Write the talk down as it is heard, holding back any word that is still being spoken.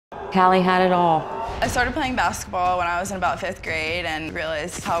Callie had it all. I started playing basketball when I was in about 5th grade and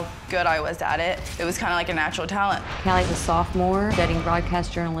realized how good I was at it. It was kind of like a natural talent. Callie's a sophomore studying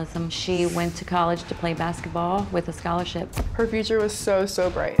broadcast journalism. She went to college to play basketball with a scholarship. Her future was so, so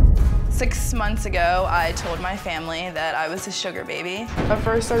bright. 6 months ago, I told my family that I was a sugar baby. At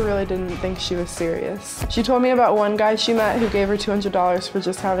first, I really didn't think she was serious. She told me about one guy she met who gave her $200 for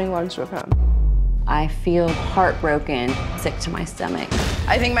just having lunch with him. I feel heartbroken, sick to my stomach.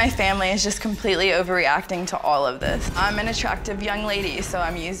 I think my family is just completely overreacting to all of this. I'm an attractive young lady, so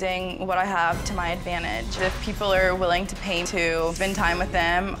I'm using what I have to my advantage. If people are willing to pay to spend time with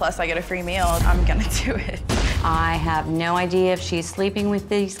them, plus I get a free meal, I'm gonna do it. I have no idea if she's sleeping with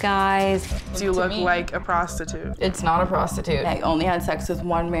these guys. You look like a prostitute. It's not a prostitute. I only had sex with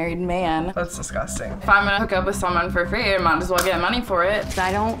one married man. That's disgusting. If I'm gonna hook up with someone for free, I might as well get money for it.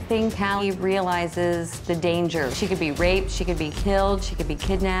 I don't think Callie realizes the danger. She could be raped, she could be killed, she could be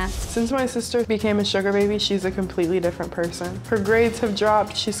kidnapped. Since my sister became a sugar baby, she's a completely different person. Her grades have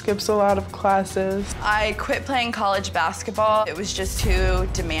dropped, she skips a lot of classes. I quit playing college basketball. It was just too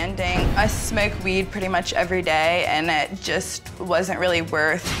demanding. I smoke weed pretty much every day, and it just wasn't really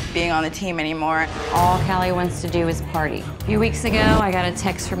worth being on the team anymore. All Callie wants to do is party. A few weeks ago, I got a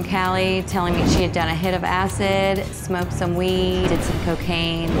text from Callie telling me she had done a hit of acid, smoked some weed, did some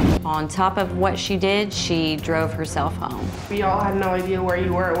cocaine. On top of what she did, she drove herself home. We all had no idea where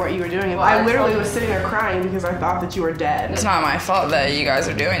you were or what you were doing. I literally was sitting there crying because I thought that you were dead. It's not my fault that you guys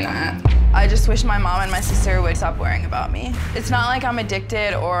are doing that. I just wish my mom and my sister would stop worrying about me. It's not like I'm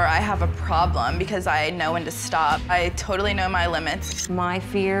addicted or I have a problem because I know when to stop. I totally know my limits. My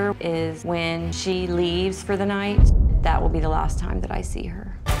fear is when she leaves for the night, that will be the last time that I see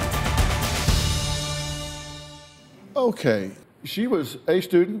her. Okay, she was a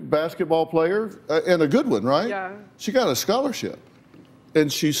student, basketball player, and a good one, right? Yeah. She got a scholarship,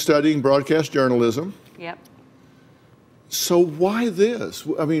 and she's studying broadcast journalism. Yep. So why this?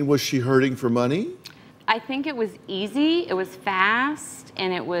 I mean, was she hurting for money? I think it was easy, it was fast,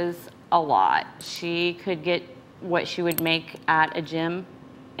 and it was a lot. She could get what she would make at a gym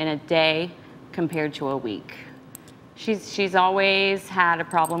in a day compared to a week. She's always had a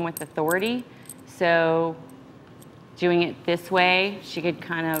problem with authority, so doing it this way, she could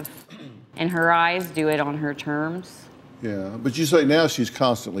kind of, in her eyes, do it on her terms. Yeah, but you say now she's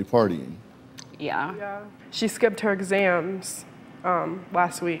constantly partying. Yeah. Yeah. She skipped her exams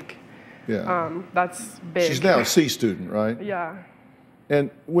last week. Yeah. That's big. She's now a C student, right? Yeah. And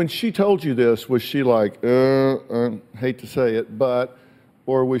when she told you this, was she like, hate to say it, but,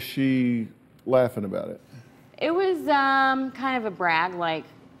 or was she laughing about it? It was kind of a brag, like,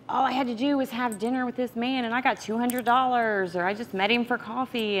 all I had to do was have dinner with this man and I got $200, or I just met him for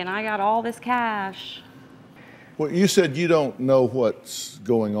coffee and I got all this cash. Well, you said you don't know what's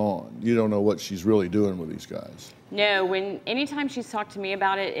going on. You don't know what she's really doing with these guys. No, anytime she's talked to me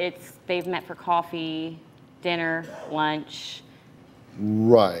about it, they've met for coffee, dinner, lunch.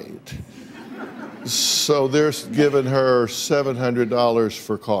 Right. So they're giving her $700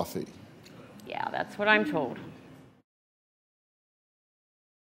 for coffee. Yeah, that's what I'm told.